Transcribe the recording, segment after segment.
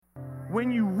when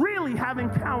you really have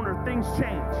encountered, things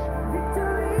change.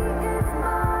 Victory is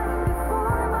mine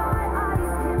before my eyes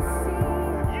can see.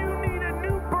 You need a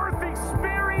new birth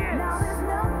experience. Now there's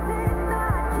nothing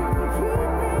that can keep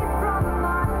me from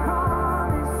my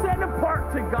promise. Set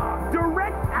apart to God.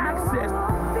 Direct access.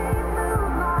 I won't be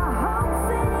moved. My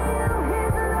hope's in you.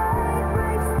 His light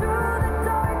breaks through the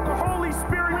darkness. The Holy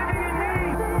Spirit living in me.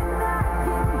 Nothing that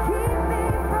can keep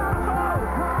me from my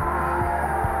promise.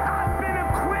 I've been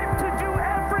equipped to do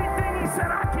everything He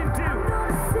said I can do. I'm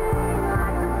gonna sing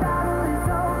like the battle is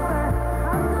over.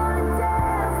 I'm gonna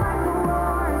dance like the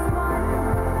war is won.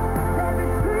 Every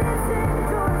prison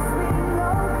door swing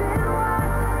open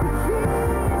wide. The King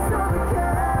is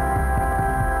overcome.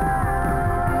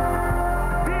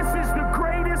 This is the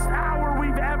greatest hour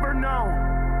we've ever known.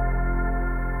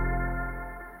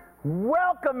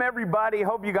 Welcome, everybody.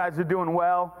 Hope you guys are doing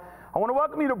well. I want to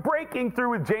welcome you to Breaking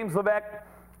Through with James Levesque.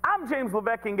 I'm James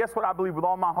Levesque, and guess what? I believe with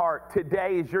all my heart,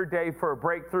 today is your day for a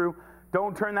breakthrough.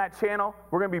 Don't turn that channel.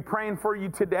 We're going to be praying for you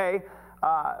today.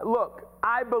 Look,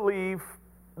 I believe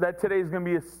that today is going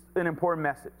to be an important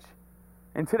message.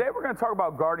 And today we're going to talk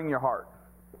about guarding your heart.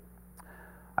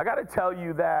 I got to tell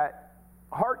you that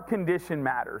heart condition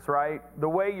matters, right? The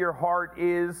way your heart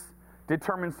is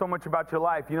determines so much about your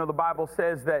life. You know, the Bible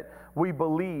says that we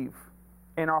believe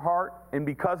in our heart, and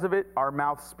because of it, our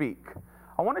mouths speak.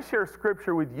 I want to share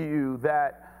scripture with you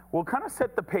that will kind of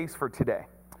set the pace for today.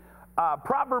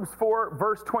 Proverbs 4,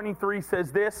 verse 23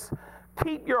 says this: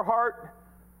 keep your heart,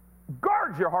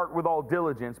 guard your heart with all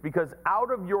diligence, because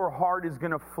out of your heart is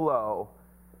going to flow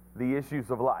the issues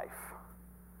of life.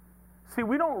 See,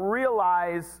 we don't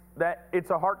realize that it's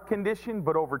a heart condition,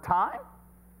 but over time,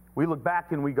 we look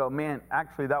back and we go, man,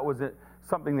 actually that wasn't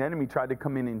something the enemy tried to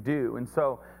come in and do. And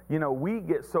so, you know, we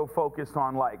get so focused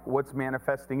on like what's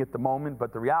manifesting at the moment,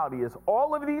 but the reality is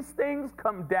all of these things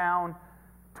come down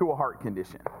to a heart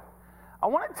condition. I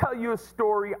want to tell you a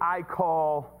story I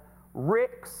call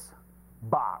Rick's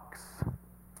Box.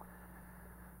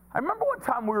 I remember one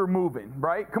time we were moving,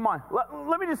 right? Come on,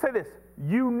 let me just say this.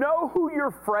 You know who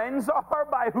your friends are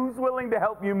by who's willing to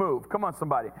help you move. Come on,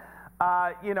 somebody.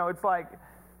 You know, it's like,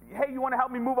 hey, you want to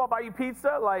help me move? I'll buy you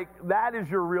pizza. Like, that is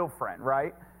your real friend,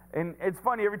 right? And it's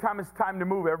funny, every time it's time to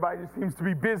move, everybody just seems to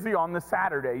be busy on the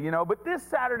Saturday, you know? But this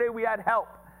Saturday, we had help.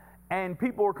 And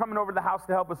people were coming over to the house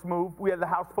to help us move. We had the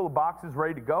house full of boxes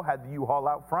ready to go, had the U-Haul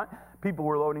out front. People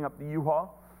were loading up the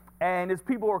U-Haul. And as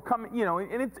people were coming, you know,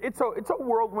 and it's a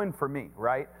whirlwind for me,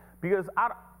 right? Because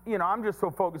I'm just so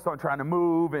focused on trying to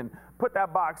move and put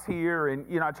that box here. And,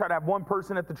 you know, I try to have one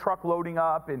person at the truck loading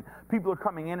up, and people are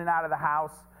coming in and out of the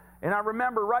house. And I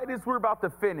remember right as we're about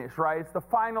to finish, right? It's the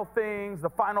final things,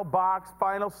 the final box,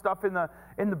 final stuff in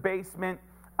the basement.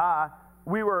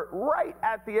 We were right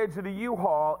at the edge of the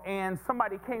U-Haul, and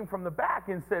somebody came from the back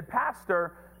and said,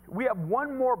 Pastor, we have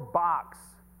one more box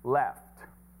left.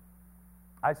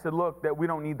 I said, look, that we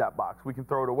don't need that box. We can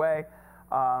throw it away.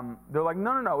 They're like,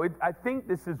 no. I think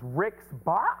this is Rick's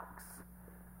box.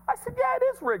 I said, yeah,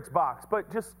 it is Rick's box,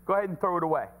 but just go ahead and throw it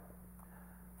away.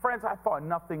 Friends, I thought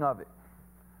nothing of it.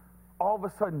 All of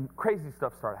a sudden, crazy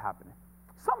stuff started happening.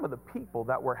 Some of the people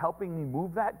that were helping me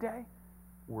move that day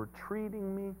were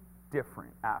treating me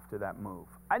different after that move.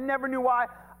 I never knew why.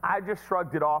 I just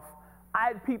shrugged it off. I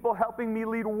had people helping me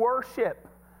lead worship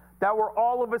that were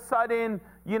all of a sudden,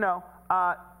 you know,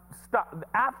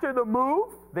 after the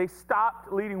move, they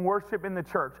stopped leading worship in the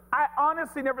church. I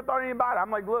honestly never thought anything about it.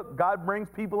 I'm like, look, God brings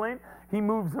people in. He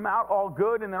moves them out, all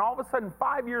good. And then all of a sudden,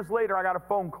 5 years later, I got a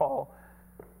phone call.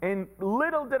 And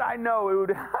little did I know it would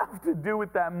have to do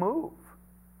with that move.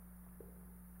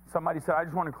 Somebody said, I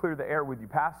just want to clear the air with you,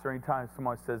 Pastor. Anytime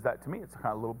someone says that to me, it's kind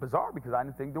of a little bizarre because I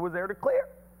didn't think there was air to clear.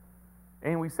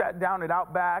 And we sat down at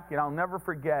Outback, and I'll never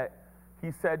forget,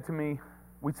 he said to me,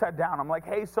 we sat down. I'm like,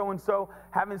 hey, so-and-so,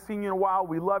 haven't seen you in a while.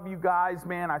 We love you guys,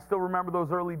 man. I still remember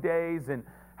those early days and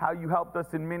how you helped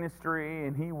us in ministry.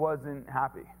 And he wasn't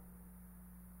happy.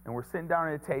 And we're sitting down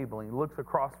at a table, and he looks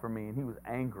across from me, and he was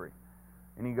angry.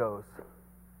 And he goes,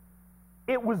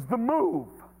 it was the move.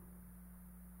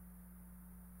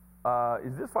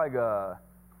 Is this like are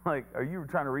you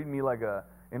trying to read me like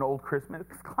an old Christmas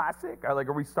classic?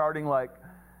 Are we starting like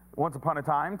Once Upon a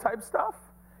Time type stuff?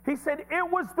 He said,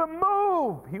 it was the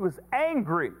move. He was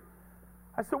angry.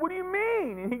 I said, what do you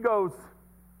mean? And he goes,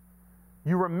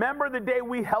 you remember the day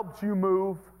we helped you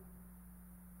move?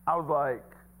 I was like,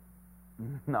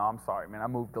 no, I'm sorry, man. I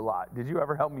moved a lot. Did you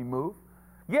ever help me move?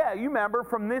 Yeah, you remember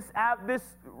from this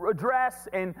address,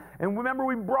 and remember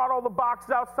we brought all the boxes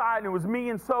outside, and it was me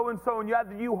and so, and you had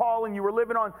the U-Haul, and you were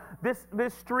living on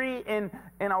this street, and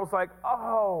I was like,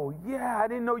 oh, yeah, I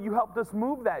didn't know you helped us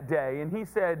move that day. And he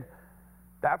said,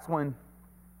 that's when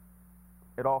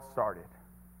it all started.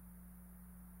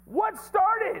 What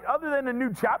started, other than a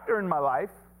new chapter in my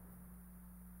life?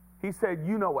 He said,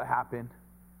 you know what happened.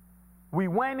 We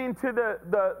went into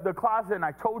the closet, and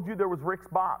I told you there was Rick's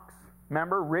box.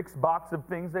 Remember Rick's box of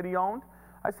things that he owned?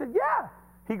 I said, yeah.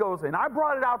 He goes, and I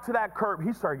brought it out to that curb.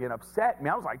 He started getting upset.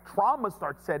 I was like, trauma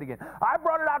starts setting in. I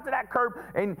brought it out to that curb,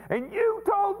 and you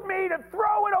told me to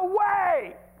throw it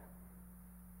away.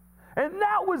 And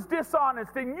that was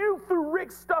dishonest. And you threw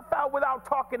Rick's stuff out without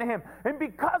talking to him. And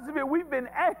because of it, we've been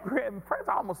angry. And friends,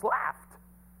 I almost laughed.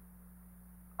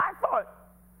 I thought,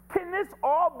 can this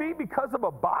all be because of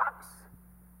a box?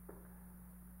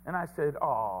 And I said,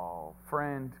 oh,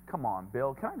 friend, come on,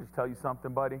 Bill. Can I just tell you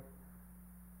something, buddy?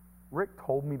 Rick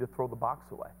told me to throw the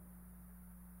box away.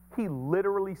 He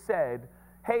literally said,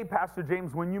 hey, Pastor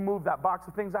James, when you move that box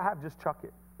of things I have, just chuck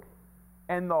it.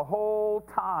 And the whole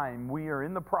time we are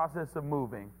in the process of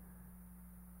moving,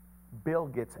 Bill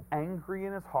gets angry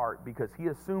in his heart because he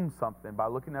assumed something by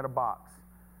looking at a box.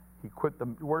 He quit the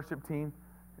worship team.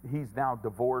 He's now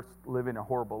divorced, living a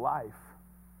horrible life.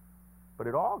 But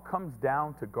it all comes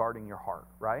down to guarding your heart,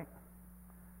 right?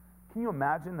 Can you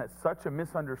imagine that such a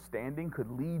misunderstanding could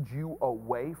lead you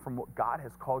away from what God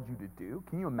has called you to do?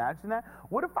 Can you imagine that?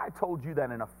 What if I told you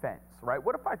that an offense, right?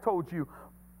 What if I told you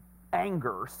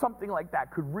anger or something like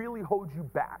that could really hold you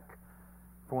back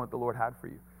from what the Lord had for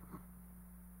you?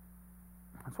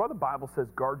 That's why the Bible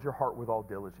says, guard your heart with all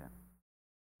diligence.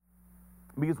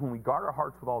 Because when we guard our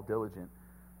hearts with all diligence,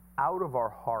 out of our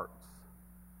hearts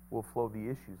will flow the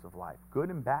issues of life, good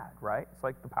and bad, right? It's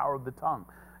like the power of the tongue.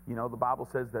 You know, the Bible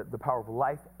says that the power of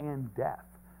life and death,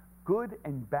 good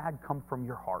and bad, come from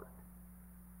your heart.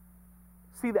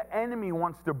 See, the enemy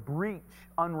wants to breach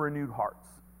unrenewed hearts.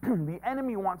 The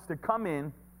enemy wants to come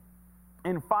in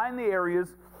and find the areas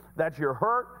that you're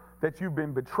hurt, that you've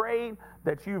been betrayed,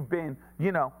 that you've been,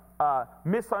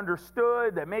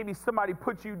 misunderstood, that maybe somebody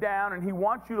put you down, and he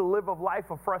wants you to live a life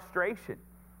of frustration.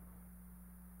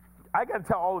 I got to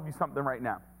tell all of you something right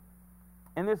now.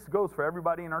 And this goes for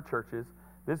everybody in our churches.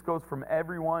 This goes from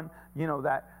everyone,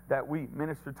 that we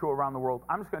minister to around the world.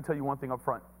 I'm just going to tell you one thing up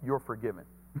front. You're forgiven.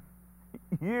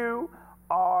 You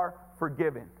are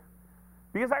forgiven.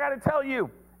 Because I got to tell you,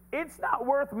 it's not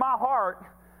worth my heart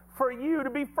for you to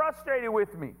be frustrated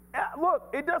with me. Look,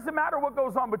 it doesn't matter what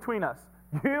goes on between us.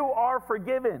 You are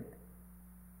forgiven.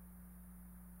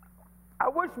 I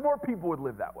wish more people would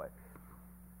live that way.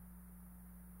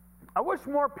 I wish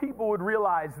more people would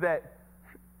realize that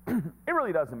it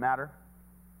really doesn't matter,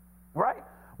 right?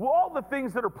 Well, all the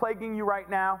things that are plaguing you right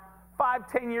now,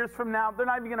 5, 10 years from now, they're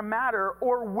not even going to matter,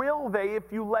 or will they if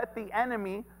you let the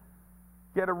enemy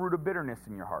get a root of bitterness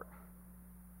in your heart?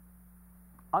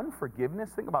 Unforgiveness,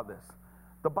 think about this.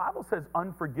 The Bible says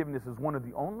unforgiveness is one of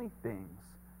the only things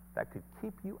that could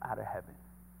keep you out of heaven.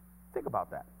 Think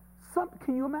about that.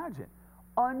 Can you imagine?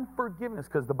 Unforgiveness,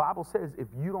 because the Bible says if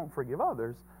you don't forgive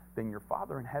others, then your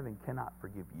Father in heaven cannot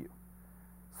forgive you.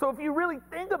 So if you really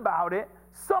think about it,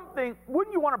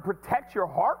 wouldn't you want to protect your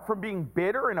heart from being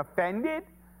bitter and offended?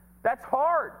 That's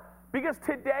hard, because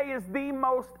today is the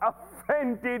most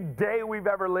offended day we've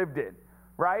ever lived in,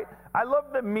 right? I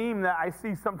love the meme that I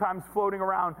see sometimes floating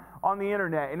around on the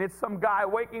internet, and it's some guy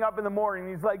waking up in the morning,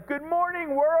 and he's like, good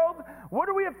morning, world. What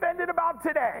are we offended about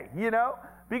today,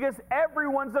 Because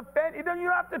everyone's offended. You don't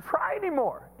have to try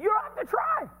anymore. You don't have to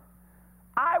try.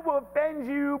 I will offend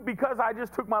you because I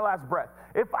just took my last breath.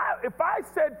 If I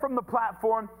said from the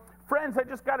platform, friends, I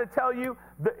just got to tell you,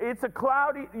 it's a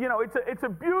cloudy, it's a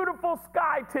beautiful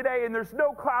sky today, and there's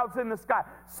no clouds in the sky.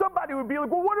 Somebody would be like,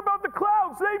 well, what about the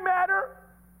clouds? They matter.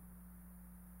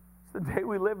 It's the day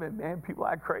we live in, man. People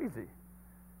act crazy.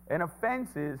 And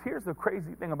offenses, here's the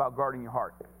crazy thing about guarding your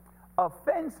heart.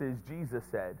 Offenses, Jesus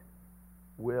said,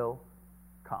 will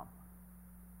come.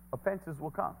 Offenses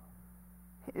will come.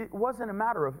 It wasn't a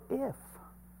matter of if,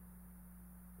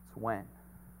 it's when.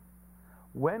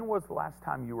 When was the last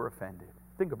time you were offended?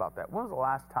 Think about that. When was the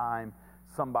last time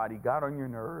somebody got on your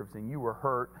nerves and you were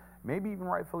hurt, maybe even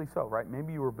rightfully so, right?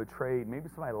 Maybe you were betrayed, maybe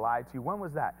somebody lied to you. When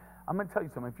was that? I'm going to tell you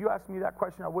something. If you asked me that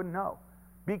question, I wouldn't know.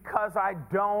 Because I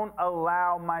don't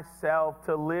allow myself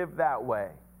to live that way.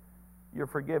 You're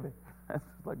forgiven. That's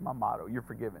like my motto. You're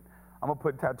forgiven. I'm going to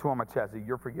put a tattoo on my chest.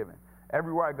 You're forgiven.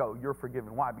 Everywhere I go, you're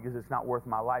forgiven. Why? Because it's not worth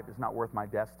my life. It's not worth my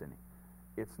destiny.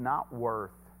 It's not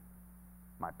worth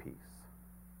my peace.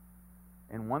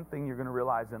 And one thing you're going to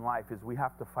realize in life is we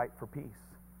have to fight for peace.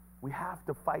 We have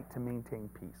to fight to maintain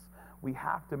peace. We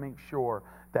have to make sure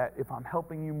that if I'm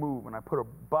helping you move and I put a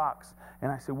box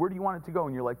and I say, where do you want it to go?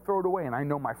 And you're like, throw it away. And I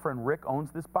know my friend Rick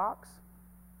owns this box.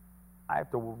 I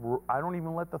don't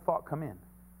even let the thought come in.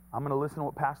 I'm going to listen to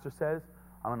what pastor says.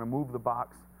 I'm going to move the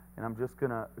box, and I'm just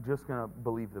going to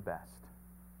believe the best.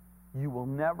 You will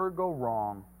never go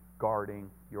wrong guarding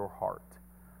your heart.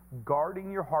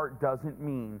 Guarding your heart doesn't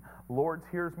mean, Lord,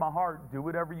 here's my heart, do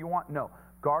whatever you want. No,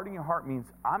 guarding your heart means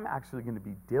I'm actually going to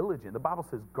be diligent. The Bible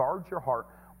says, guard your heart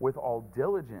with all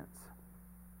diligence,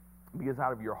 because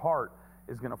out of your heart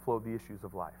is going to flow the issues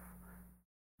of life.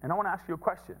 And I want to ask you a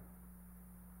question.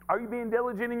 Are you being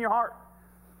diligent in your heart?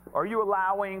 Are you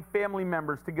allowing family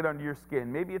members to get under your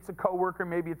skin? Maybe it's a coworker,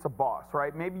 maybe it's a boss,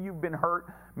 right? Maybe you've been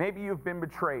hurt, maybe you've been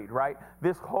betrayed, right?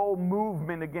 This whole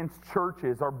movement against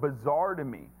churches are bizarre to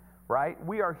me, right?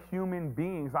 We are human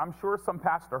beings. I'm sure some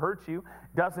pastor hurt you.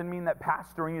 Doesn't mean that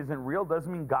pastoring isn't real.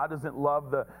 Doesn't mean God doesn't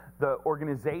love the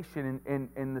organization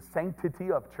and the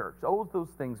sanctity of church. Those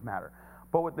things matter.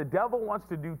 But what the devil wants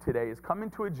to do today is come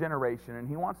into a generation, and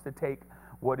he wants to take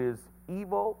what is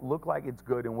evil look like it's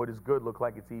good, and what is good look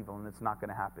like it's evil, and it's not going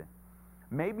to happen.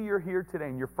 Maybe you're here today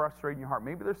and you're frustrated in your heart.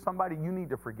 Maybe there's somebody you need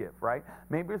to forgive, right?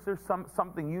 Maybe there's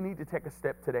something you need to take a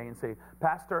step today and say,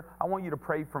 Pastor, I want you to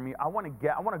pray for me. I want to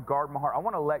guard my heart. I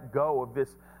want to let go of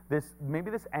this maybe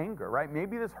this anger, right?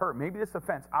 Maybe this hurt, maybe this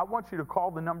offense. I want you to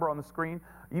call the number on the screen,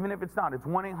 even if it's not. It's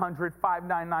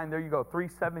 1-800-599, there you go,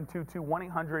 3722,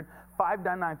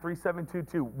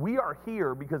 1-800-599-3722. We are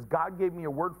here because God gave me a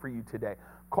word for you today.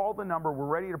 Call the number. We're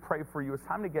ready to pray for you. It's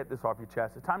time to get this off your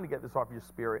chest. It's time to get this off your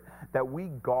spirit, that we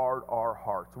guard our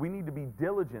hearts. We need to be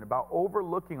diligent about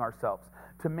overlooking ourselves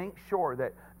to make sure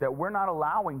that we're not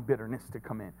allowing bitterness to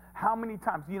come in. How many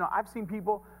times, I've seen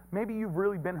people, maybe you've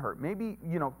really been hurt. Maybe,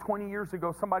 20 years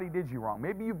ago, somebody did you wrong.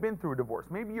 Maybe you've been through a divorce.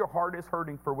 Maybe your heart is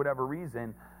hurting for whatever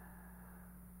reason.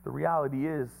 The reality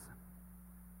is,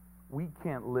 we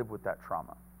can't live with that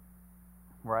trauma,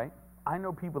 right? I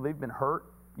know people, they've been hurt.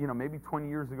 Maybe 20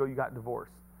 years ago you got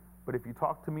divorced. But if you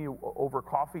talk to me over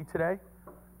coffee today,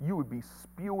 you would be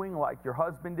spewing like your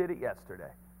husband did it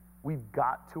yesterday. We've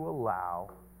got to allow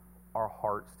our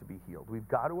hearts to be healed. We've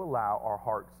got to allow our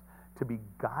hearts to be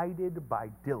guided by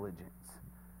diligence,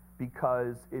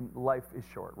 because life is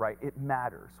short, right? It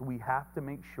matters. We have to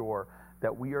make sure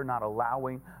that we are not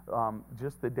allowing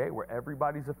just the day where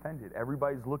everybody's offended,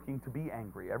 everybody's looking to be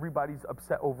angry, everybody's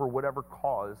upset over whatever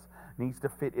cause needs to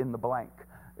fit in the blank.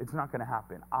 It's not going to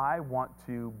happen. I want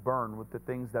to burn with the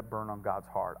things that burn on God's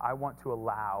heart. I want to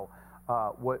allow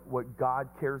what God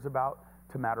cares about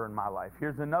to matter in my life.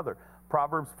 Here's another.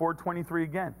 Proverbs 4:23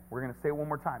 again. We're going to say it one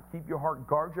more time.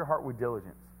 Guard your heart with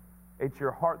diligence. It's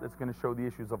your heart that's going to show the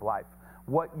issues of life.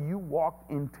 What you walked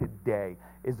in today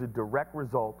is a direct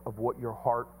result of what your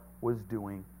heart was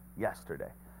doing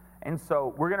yesterday. And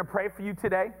so we're going to pray for you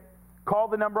today. Call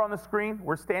the number on the screen.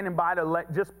 We're standing by to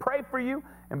just pray for you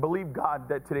and believe God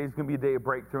that today's going to be a day of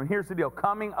breakthrough. And here's the deal.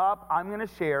 Coming up, I'm going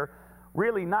to share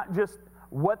really not just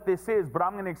what this is, but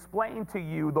I'm going to explain to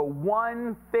you the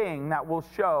one thing that will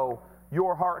show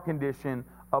your heart condition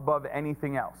above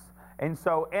anything else. And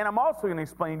I'm also going to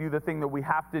explain to you the thing that we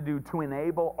have to do to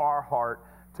enable our heart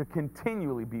to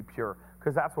continually be pure,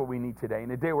 because that's what we need today.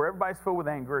 In a day where everybody's filled with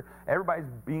anger, everybody's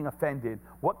being offended,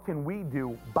 what can we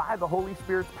do by the Holy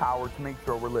Spirit's power to make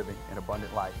sure we're living an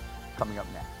abundant life? Coming up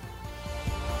next.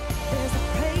 There's a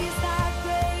praise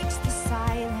that breaks the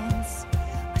silence,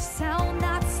 a sound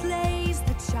that slays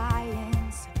the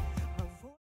giants.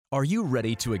 Are you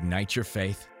ready to ignite your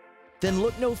faith? Then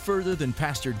look no further than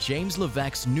Pastor James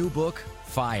Levesque's new book,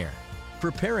 Fire,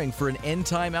 Preparing for an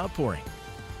End-Time Outpouring.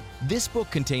 This book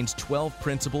contains 12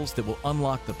 principles that will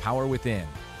unlock the power within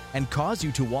and cause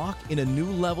you to walk in a new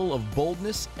level of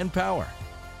boldness and power.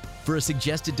 For a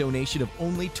suggested donation of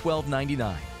only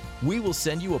 $12.99, we will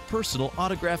send you a personal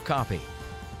autographed copy.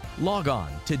 Log on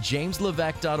to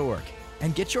jameslevesque.org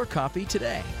and get your copy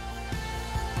today.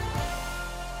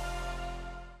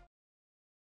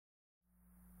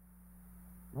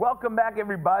 Welcome back,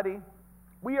 everybody.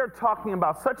 We are talking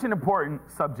about such an important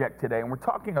subject today, and we're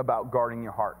talking about guarding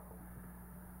your heart.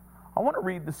 I want to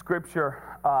read the scripture,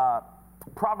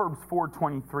 Proverbs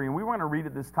 4:23, and we want to read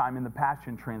it this time in the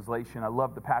Passion Translation. I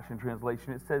love the Passion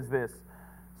Translation. It says this: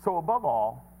 "So above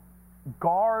all,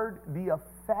 guard the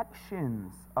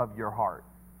affections of your heart,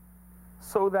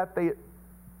 so that they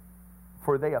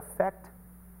affect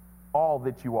all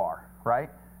that you are,"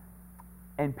 right?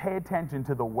 "And pay attention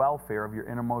to the welfare of your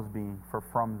innermost being, for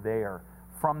from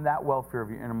that welfare of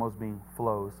your innermost being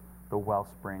flows the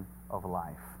wellspring of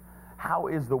life." how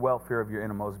is the welfare of your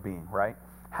innermost being, right?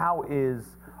 How is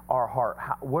our heart?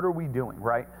 What are we doing,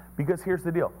 right? Because here's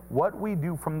the deal. What we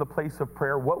do from the place of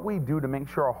prayer, what we do to make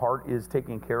sure our heart is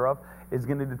taken care of is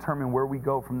going to determine where we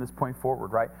go from this point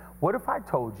forward, right? What if I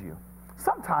told you,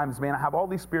 sometimes, man, I have all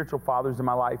these spiritual fathers in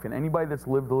my life, and anybody that's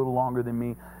lived a little longer than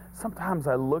me, sometimes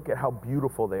I look at how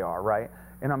beautiful they are, right?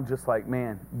 And I'm just like,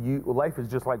 man, life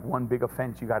is just like one big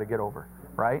offense you got to get over,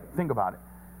 right? Think about it.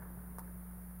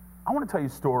 I want to tell you a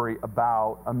story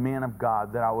about a man of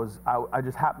God that I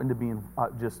just happened to be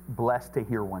just blessed to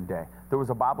hear one day. There was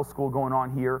a Bible school going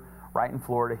on here, right in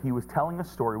Florida. He was telling a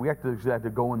story. We actually had to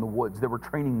go in the woods. They were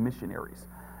training missionaries.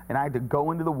 And I had to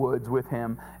go into the woods with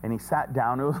him, and he sat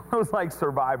down. It was like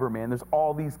Survivor, man. There's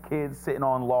all these kids sitting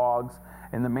on logs,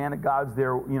 and the man of God's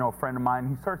there, a friend of mine.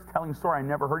 He starts telling a story I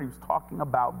never heard. He was talking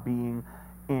about being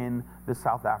in the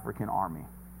South African army.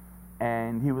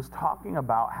 And he was talking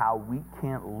about how we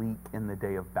can't leak in the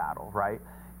day of battle, right?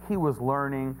 He was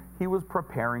learning, he was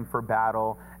preparing for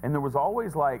battle, and there was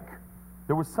always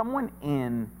there was someone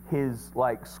in his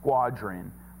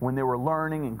squadron when they were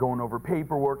learning and going over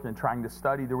paperwork and trying to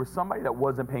study. There was somebody that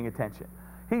wasn't paying attention.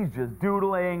 He's just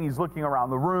doodling, he's looking around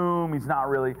the room, he's not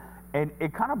really, and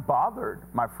it kind of bothered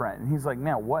my friend. And he's like,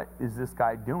 man, what is this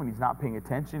guy doing? He's not paying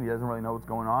attention, he doesn't really know what's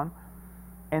going on.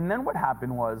 And then what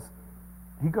happened was,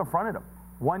 he confronted him.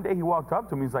 One day he walked up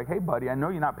to him, he's like, hey buddy, I know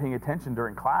you're not paying attention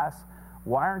during class.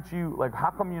 Why aren't you,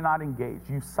 how come you're not engaged?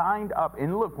 You signed up,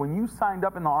 and look, when you signed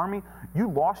up in the Army,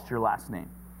 you lost your last name.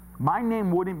 My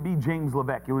name wouldn't be James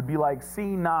Levesque. It would be like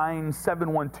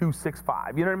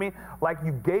C971265. You know what I mean? Like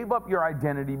you gave up your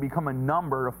identity, become a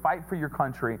number to fight for your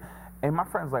country. And my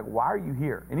friend's like, why are you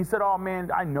here? And he said, oh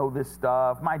man, I know this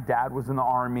stuff. My dad was in the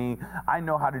Army. I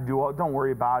know how to do it. Don't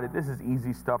worry about it. This is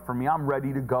easy stuff for me. I'm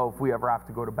ready to go if we ever have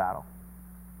to go to battle.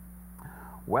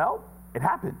 Well, it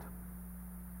happened.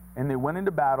 And they went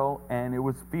into battle, and it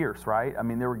was fierce, right? I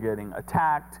mean, they were getting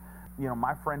attacked.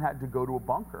 My friend had to go to a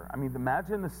bunker. I mean,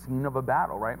 imagine the scene of a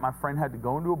battle, right? My friend had to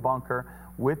go into a bunker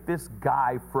with this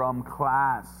guy from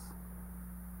class.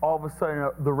 All of a sudden,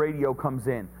 the radio comes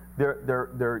in.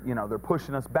 They're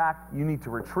pushing us back. You need to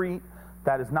retreat.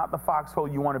 That is not the foxhole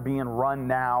you want to be in. Run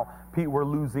now. Pete, we're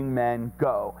losing men.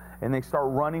 Go. And they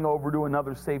start running over to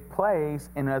another safe place.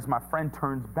 And as my friend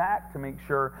turns back to make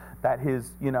sure that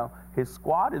his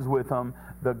squad is with him,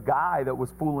 the guy that was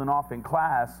fooling off in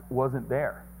class wasn't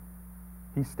there.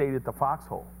 He stayed at the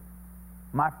foxhole.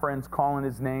 My friend's calling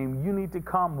his name. You need to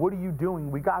come. What are you doing?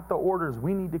 We got the orders.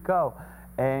 We need to go.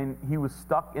 And he was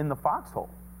stuck in the foxhole.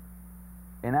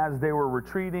 And as they were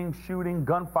retreating, shooting,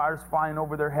 gunfire's flying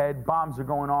over their head, bombs are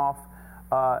going off,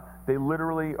 they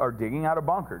literally are digging out a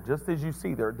bunker. Just as you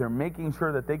see, they're making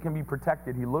sure that they can be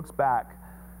protected. He looks back,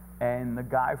 and the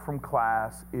guy from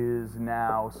class is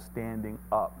now standing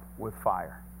up with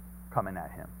fire coming at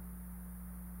him.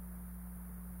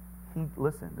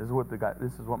 Listen, this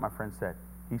is what my friend said.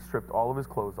 He stripped all of his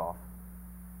clothes off,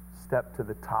 stepped to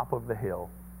the top of the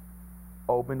hill,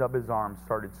 opened up his arms,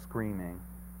 started screaming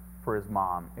for his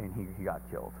mom, and he got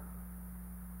killed.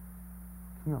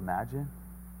 Can you imagine?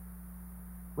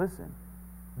 Listen,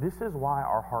 this is why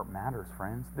our heart matters,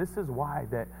 friends. This is why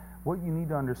that what you need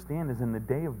to understand is in the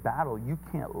day of battle, you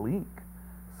can't leak.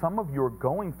 Some of you are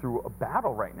going through a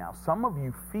battle right now. Some of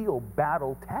you feel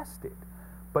battle tested.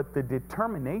 But the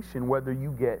determination, whether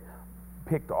you get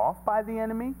picked off by the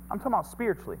enemy, I'm talking about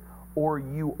spiritually, or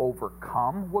you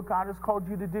overcome what God has called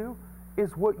you to do,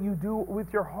 is what you do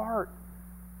with your heart.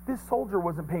 This soldier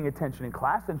wasn't paying attention in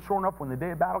class, and sure enough, when the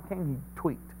day of battle came, he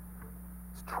tweaked.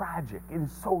 It's tragic. It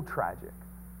is so tragic.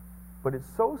 But it's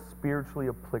so spiritually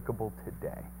applicable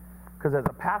today. Because as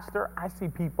a pastor, I see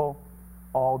people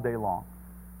all day long.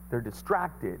 They're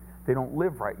distracted. They don't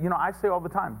live right. I say all the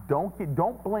time, don't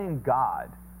blame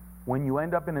God when you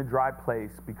end up in a dry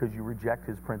place because you reject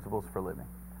his principles for living.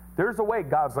 There's a way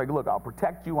God's like, look, I'll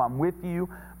protect you, I'm with you,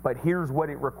 but here's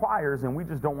what it requires, and we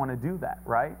just don't want to do that,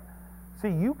 right? See,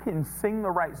 you can sing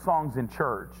the right songs in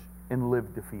church and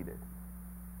live defeated.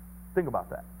 Think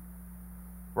about that,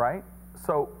 right?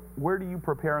 So where do you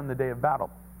prepare in the day of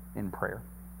battle? In prayer,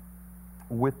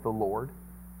 with the Lord.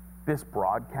 This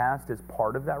broadcast is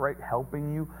part of that, right?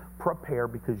 Helping you prepare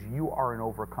because you are an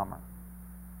overcomer.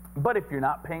 But if you're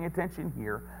not paying attention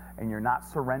here and you're not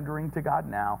surrendering to God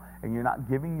now and you're not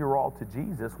giving your all to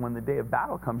Jesus, when the day of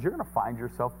battle comes, you're going to find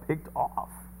yourself picked off.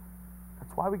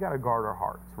 That's why we got to guard our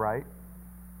hearts, right?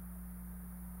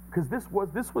 Because this was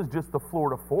just the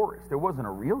Florida forest. It wasn't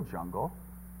a real jungle,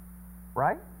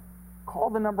 right? Call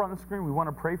the number on the screen. We want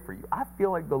to pray for you. I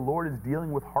feel like the Lord is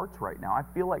dealing with hearts right now. I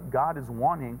feel like God is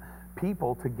wanting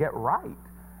people to get right.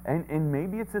 And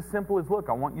maybe it's as simple as, look,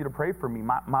 I want you to pray for me.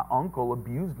 My uncle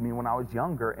abused me when I was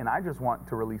younger, and I just want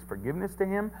to release forgiveness to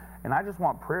him, and I just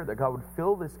want prayer that God would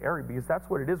fill this area, because that's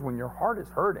what it is when your heart is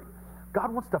hurting.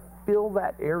 God wants to fill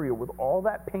that area with all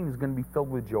that pain is going to be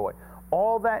filled with joy.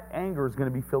 All that anger is going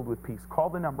to be filled with peace. Call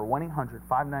the number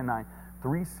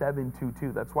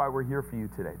 1-800-599-3722. That's why we're here for you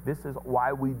today. This is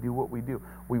why we do what we do.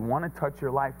 We want to touch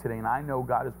your life today, and I know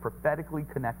God has prophetically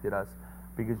connected us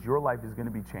because your life is going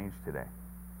to be changed today.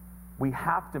 We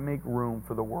have to make room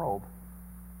for the world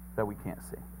that we can't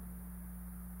see,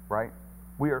 right?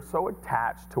 We are so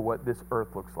attached to what this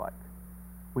earth looks like.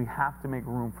 We have to make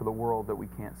room for the world that we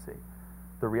can't see.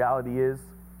 The reality is,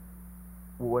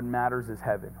 what matters is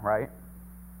heaven, right?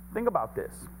 Think about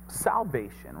this.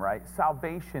 Salvation, right?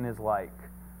 Salvation is like,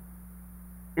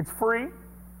 it's free.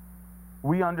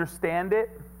 We understand it,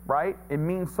 right? It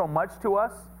means so much to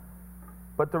us.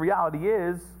 But the reality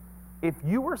is, if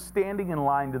you were standing in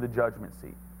line to the judgment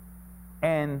seat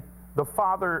and the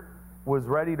Father was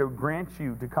ready to grant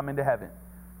you to come into heaven,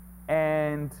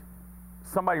 and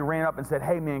somebody ran up and said,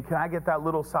 hey man, can I get that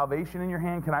little salvation in your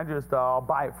hand? Can I just, I'll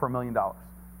buy it for $1 million.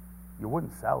 You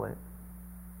wouldn't sell it.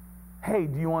 Hey,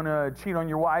 do you want to cheat on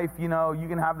your wife? You know, you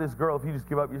can have this girl if you just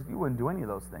give up. You wouldn't do any of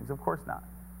those things. Of course not.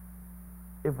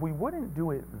 If we wouldn't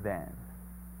do it then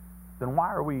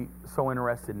why are we so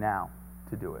interested now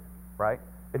to do it, right?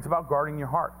 It's about guarding your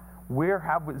heart.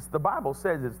 The Bible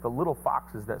says it's the little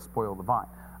foxes that spoil the vine.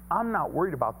 I'm not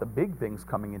worried about the big things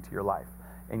coming into your life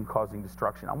and causing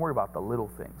destruction. I'm worried about the little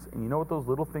things. And you know what those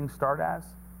little things start as?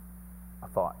 A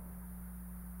thought.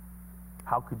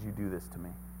 How could you do this to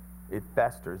me? It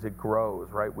festers, it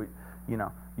grows, right?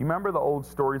 You remember the old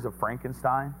stories of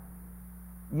Frankenstein?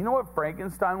 You know what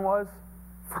Frankenstein was?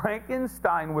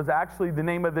 Frankenstein was actually the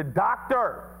name of the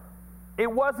doctor. It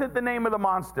wasn't the name of the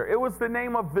monster. It was the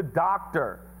name of the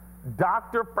doctor.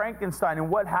 Dr. Frankenstein. And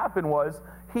what happened was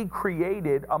he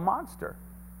created a monster.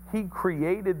 He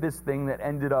created this thing that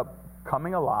ended up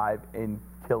coming alive and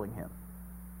killing him.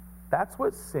 That's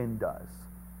what sin does.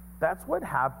 That's what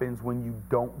happens when you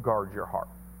don't guard your heart.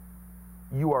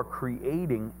 You are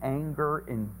creating anger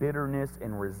and bitterness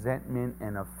and resentment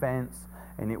and offense,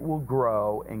 and it will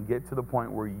grow and get to the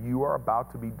point where you are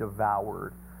about to be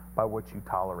devoured by what you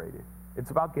tolerated.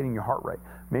 It's about getting your heart right.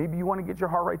 Maybe you want to get your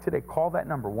heart right today. Call that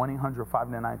number,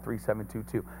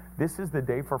 1-800-599-3722. This is the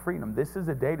day for freedom. This is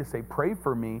a day to say, pray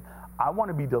for me. I want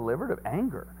to be delivered of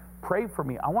anger. Pray for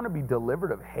me. I want to be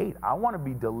delivered of hate. I want to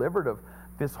be delivered of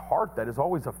this heart that is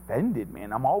always offended,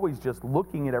 man. I'm always just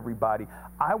looking at everybody.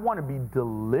 I want to be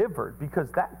delivered, because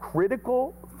that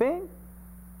critical thing,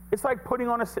 it's like putting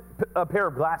on a pair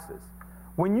of glasses.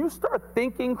 When you start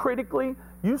thinking critically,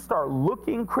 you start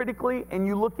looking critically, and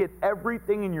you look at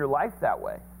everything in your life that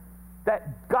way.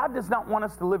 That God does not want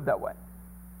us to live that way.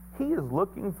 He is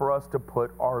looking for us to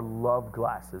put our love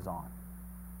glasses on.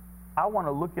 I want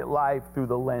to look at life through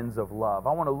the lens of love.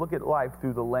 I want to look at life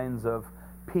through the lens of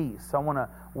peace. I want to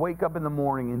wake up in the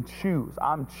morning and choose.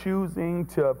 I'm choosing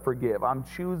to forgive. I'm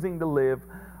choosing to live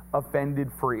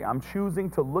offended free. I'm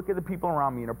choosing to look at the people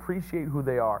around me and appreciate who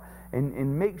they are,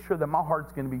 and make sure that my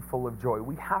heart's going to be full of joy.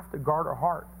 We have to guard our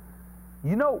heart.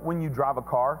 You know, when you drive a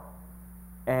car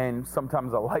and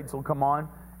sometimes the lights will come on,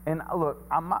 and look,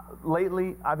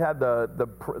 lately I've had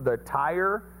the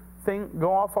tire thing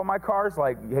go off on my cars,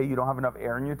 like, hey, you don't have enough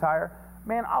air in your tire.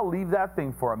 Man, I'll leave that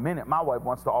thing for a minute. My wife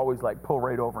wants to always like pull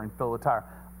right over and fill the tire.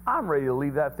 I'm ready to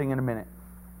leave that thing in a minute.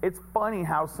 It's funny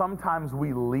how sometimes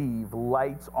we leave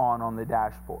lights on the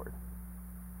dashboard.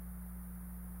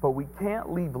 But we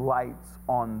can't leave lights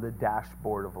on the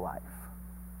dashboard of life.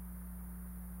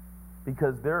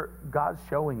 Because God's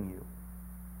showing you,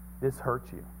 this hurt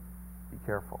you. Be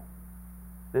careful.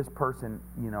 This person,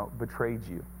 betrayed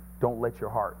you. Don't let your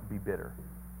heart be bitter.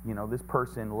 This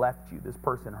person left you. This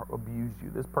person abused you.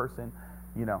 This person,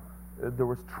 there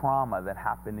was trauma that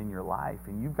happened in your life,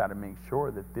 and you've got to make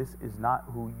sure that this is not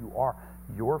who you are.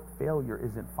 Your failure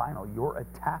isn't final. Your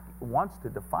attack wants to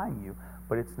define you,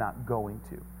 but it's not going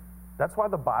to. That's why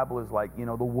the Bible is like, the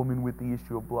woman with the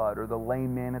issue of blood, or the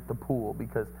lame man at the pool,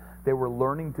 because they were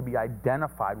learning to be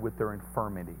identified with their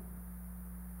infirmity.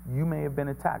 You may have been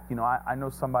attacked. I know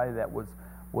somebody that was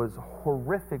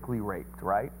horrifically raped,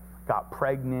 right? Got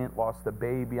pregnant, lost a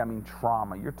baby. I mean,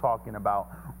 trauma. You're talking about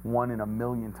 1 in a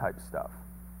million type stuff.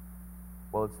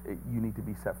 Well, you need to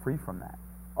be set free from that.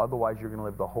 Otherwise, you're going to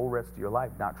live the whole rest of your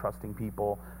life not trusting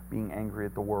people, being angry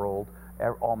at the world.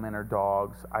 All men are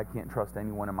dogs. I can't trust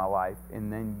anyone in my life.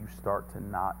 And then you start to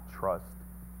not trust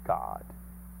God.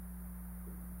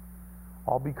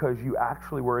 All because you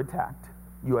actually were attacked.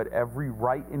 You had every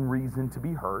right and reason to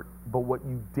be hurt, but what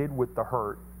you did with the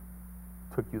hurt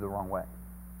took you the wrong way,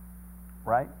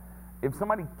 right? If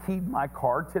somebody keyed my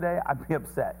card today, I'd be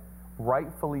upset,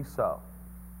 rightfully so.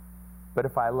 But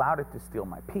if I allowed it to steal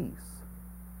my peace,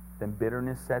 then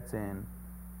bitterness sets in,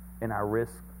 and I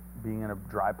risk being in a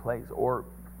dry place or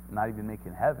not even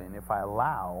making heaven if I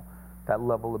allow that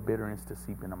level of bitterness to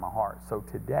seep into my heart. So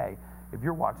today, if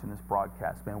you're watching this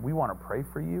broadcast, man, we want to pray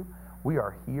for you. We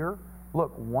are here.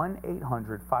 Look,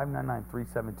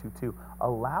 1-800-599-3722.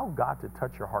 Allow God to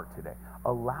touch your heart today.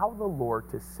 Allow the Lord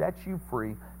to set you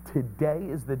free. Today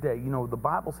is the day. You know, the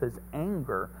Bible says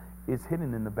anger is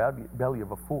hidden in the belly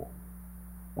of a fool.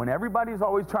 When everybody's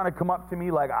always trying to come up to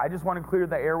me like, I just want to clear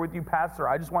the air with you, Pastor.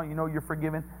 I just want you to know you're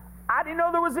forgiven. I didn't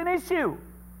know there was an issue.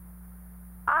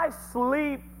 I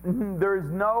sleep.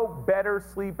 There's no better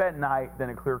sleep at night than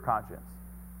a clear conscience.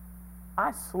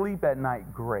 I sleep at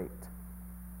night great.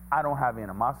 I don't have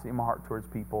animosity in my heart towards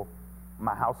people.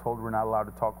 My household, we're not allowed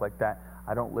to talk like that.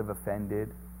 I don't live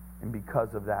offended. And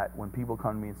because of that, when people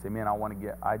come to me and say, man,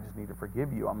 I just need to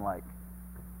forgive you, I'm like,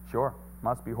 sure,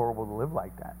 must be horrible to live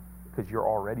like that because you're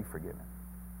already forgiven.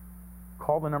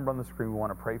 Call the number on the screen. We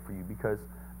want to pray for you because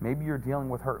maybe you're dealing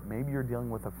with hurt. Maybe you're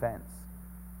dealing with offense.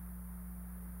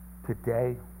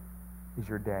 Today is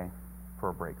your day for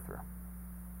a breakthrough.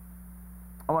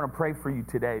 I want to pray for you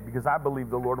today because I believe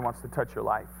the Lord wants to touch your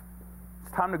life.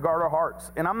 It's time to guard our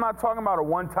hearts. And I'm not talking about a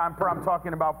one-time prayer. I'm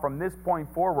talking about from this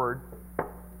point forward,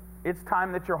 it's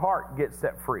time that your heart gets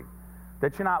set free,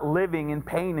 that you're not living in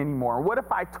pain anymore. What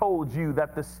if I told you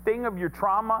that the sting of your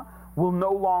trauma will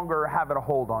no longer have a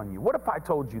hold on you? What if I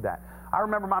told you that? I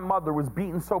remember my mother was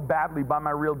beaten so badly by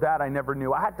my real dad I never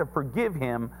knew. I had to forgive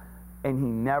him, and he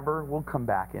never will come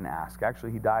back and ask.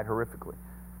 Actually, he died horrifically.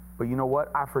 But you know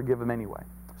what? I forgive him anyway.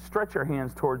 Stretch your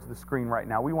hands towards the screen right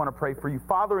now. We want to pray for you.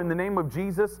 Father, in the name of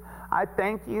Jesus, I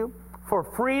thank you for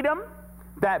freedom,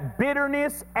 that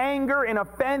bitterness, anger, and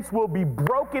offense will be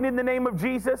broken in the name of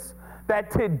Jesus, that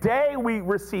today we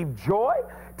receive joy,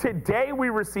 today we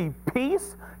receive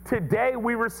peace, today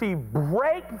we receive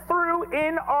breakthrough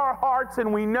in our hearts,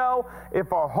 and we know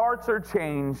if our hearts are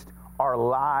changed, our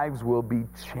lives will be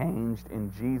changed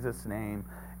in Jesus' name.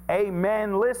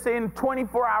 Amen. Listen,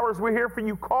 24 hours, we're here for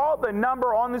you. Call the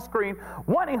number on the screen,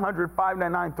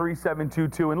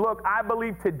 1-800-599-3722. And look, I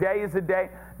believe today is the day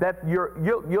that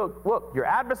your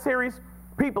adversaries,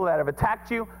 people that have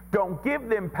attacked you, don't give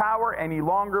them power any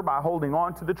longer by holding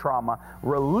on to the trauma.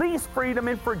 Release freedom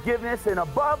and forgiveness. And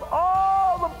above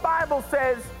all, the Bible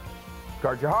says,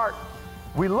 guard your heart.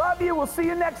 We love you. We'll see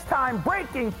you next time.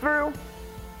 Breaking Through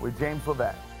with James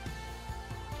Levesque.